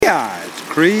Yeah, it's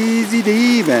Crazy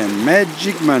Dave and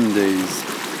Magic Mondays.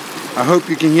 I hope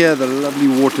you can hear the lovely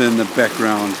water in the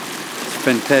background. It's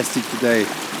fantastic today.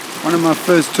 One of my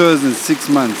first tours in 6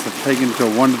 months. I've taken to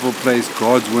a wonderful place,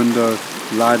 God's Window,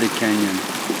 Lida Canyon.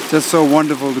 Just so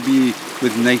wonderful to be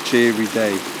with nature every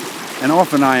day. And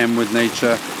often I am with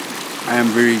nature. I am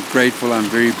very grateful, I'm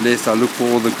very blessed. I look for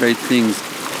all the great things.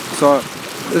 So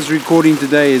this recording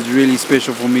today is really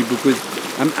special for me because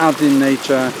I'm out in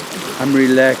nature, I'm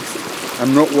relaxed,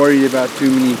 I'm not worried about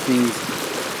too many things.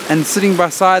 And sitting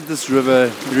beside this river,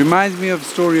 it reminds me of a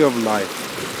story of life.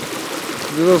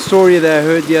 A little story that I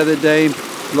heard the other day.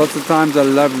 Lots of times I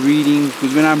love reading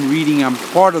because when I'm reading, I'm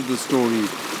part of the story.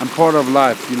 I'm part of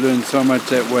life. You learn so much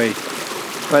that way.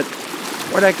 But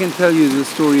what I can tell you, this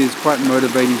story is quite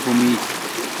motivating for me.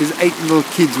 Because 8 little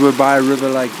kids were by a river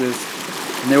like this,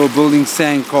 and they were building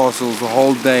sand castles the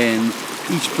whole day, and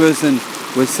each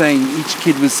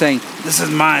kid was saying, this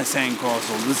is my sand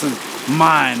castle, this is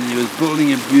mine, and he was building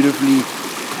it beautifully.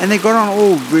 And they got on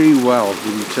all very well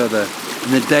with each other.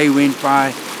 And the day went by,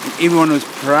 and everyone was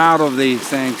proud of their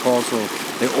sand castle.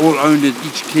 They all owned it.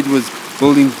 Each kid was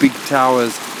building big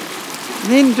towers.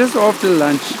 And then just after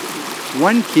lunch,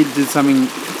 one kid did something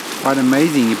quite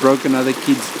amazing. He broke another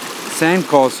kid's sand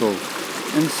castle.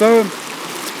 And so,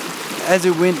 as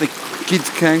it went, the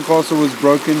kid's sand castle was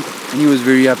broken, and he was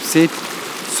very upset.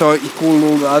 So he called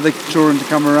all the other children to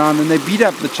come around, and they beat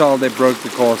up the child that broke the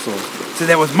castle. So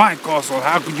that was my castle,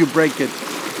 how could you break it?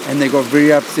 And they got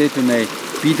very upset, and they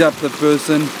beat up the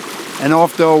person. And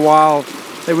after a while,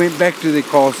 they went back to their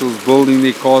castles, building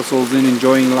their castles and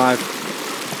enjoying life.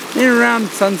 Then around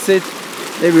sunset,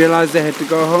 they realized they had to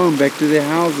go home, back to their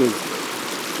houses.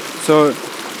 So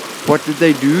what did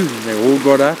they do? They all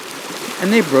got up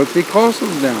and they broke their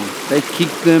castles down. They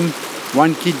kicked them,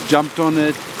 one kid jumped on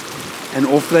it, and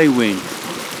off they went.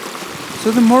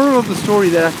 So the moral of the story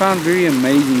that I found very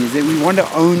amazing is that we want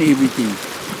to own everything.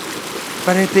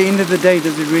 But at the end of the day,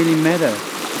 does it really matter?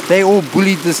 They all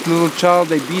bullied this little child,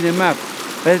 they beat him up.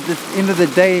 But at the end of the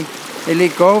day, they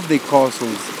let go of their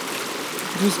castles.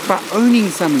 It was by owning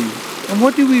something. And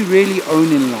what do we really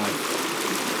own in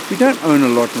life? We don't own a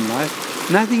lot in life.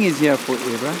 Nothing is here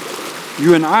forever.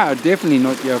 You and I are definitely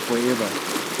not here forever.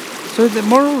 So the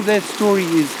moral of that story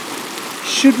is,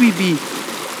 should we be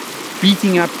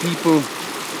beating up people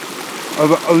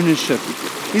over ownership?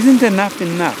 Isn't enough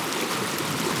enough?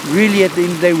 Really, at the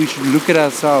end of the day, we should look at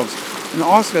ourselves and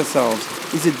ask ourselves,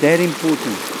 is it that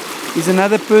important? Is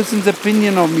another person's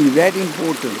opinion of me that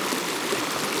important?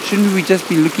 Shouldn't we just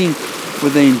be looking for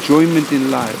the enjoyment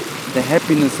in life, the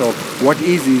happiness of what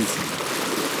is?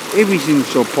 Everything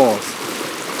shall pass.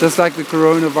 Just like the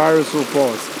coronavirus will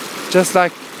pass. Just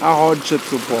like our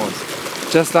hardships will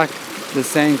pass. Just like the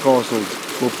sandcastles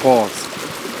will pass.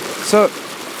 So,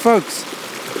 folks,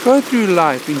 go through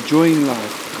life, enjoying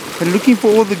life, and looking for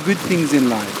all the good things in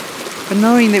life, but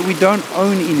knowing that we don't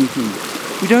own anything.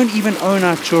 We don't even own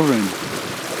our children.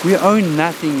 We own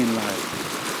nothing in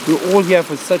life. We're all here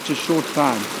for such a short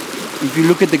time. If you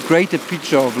look at the greater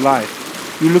picture of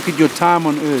life, you look at your time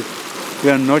on earth,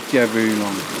 we are not here very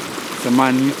long. It's a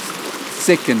minute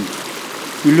second.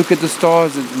 You look at the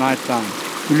stars at night time.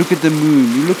 You look at the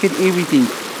moon. You look at everything.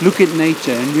 Look at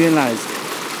nature and realize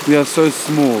we are so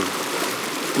small.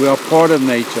 We are part of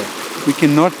nature. We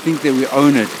cannot think that we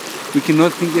own it. We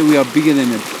cannot think that we are bigger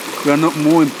than it. We are not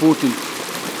more important.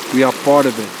 We are part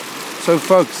of it. So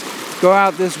folks, go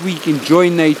out this week, enjoy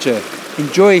nature.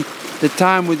 Enjoy the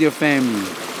time with your family.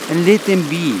 And let them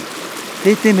be.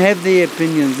 Let them have their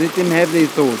opinions. Let them have their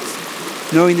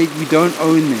thoughts. Knowing that we don't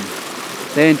own them.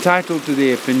 They're entitled to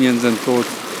their opinions and thoughts,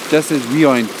 just as we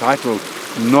are entitled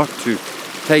not to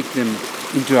take them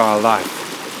into our life.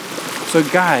 So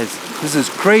guys, this is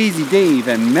Crazy Dave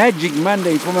and Magic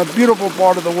Monday from a beautiful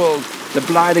part of the world, the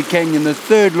Lida Canyon, the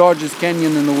 3rd largest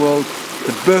canyon in the world,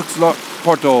 the Burke's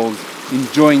Potholes,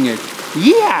 enjoying it.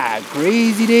 Yeah,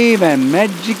 Crazy Dave and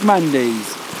Magic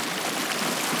Mondays.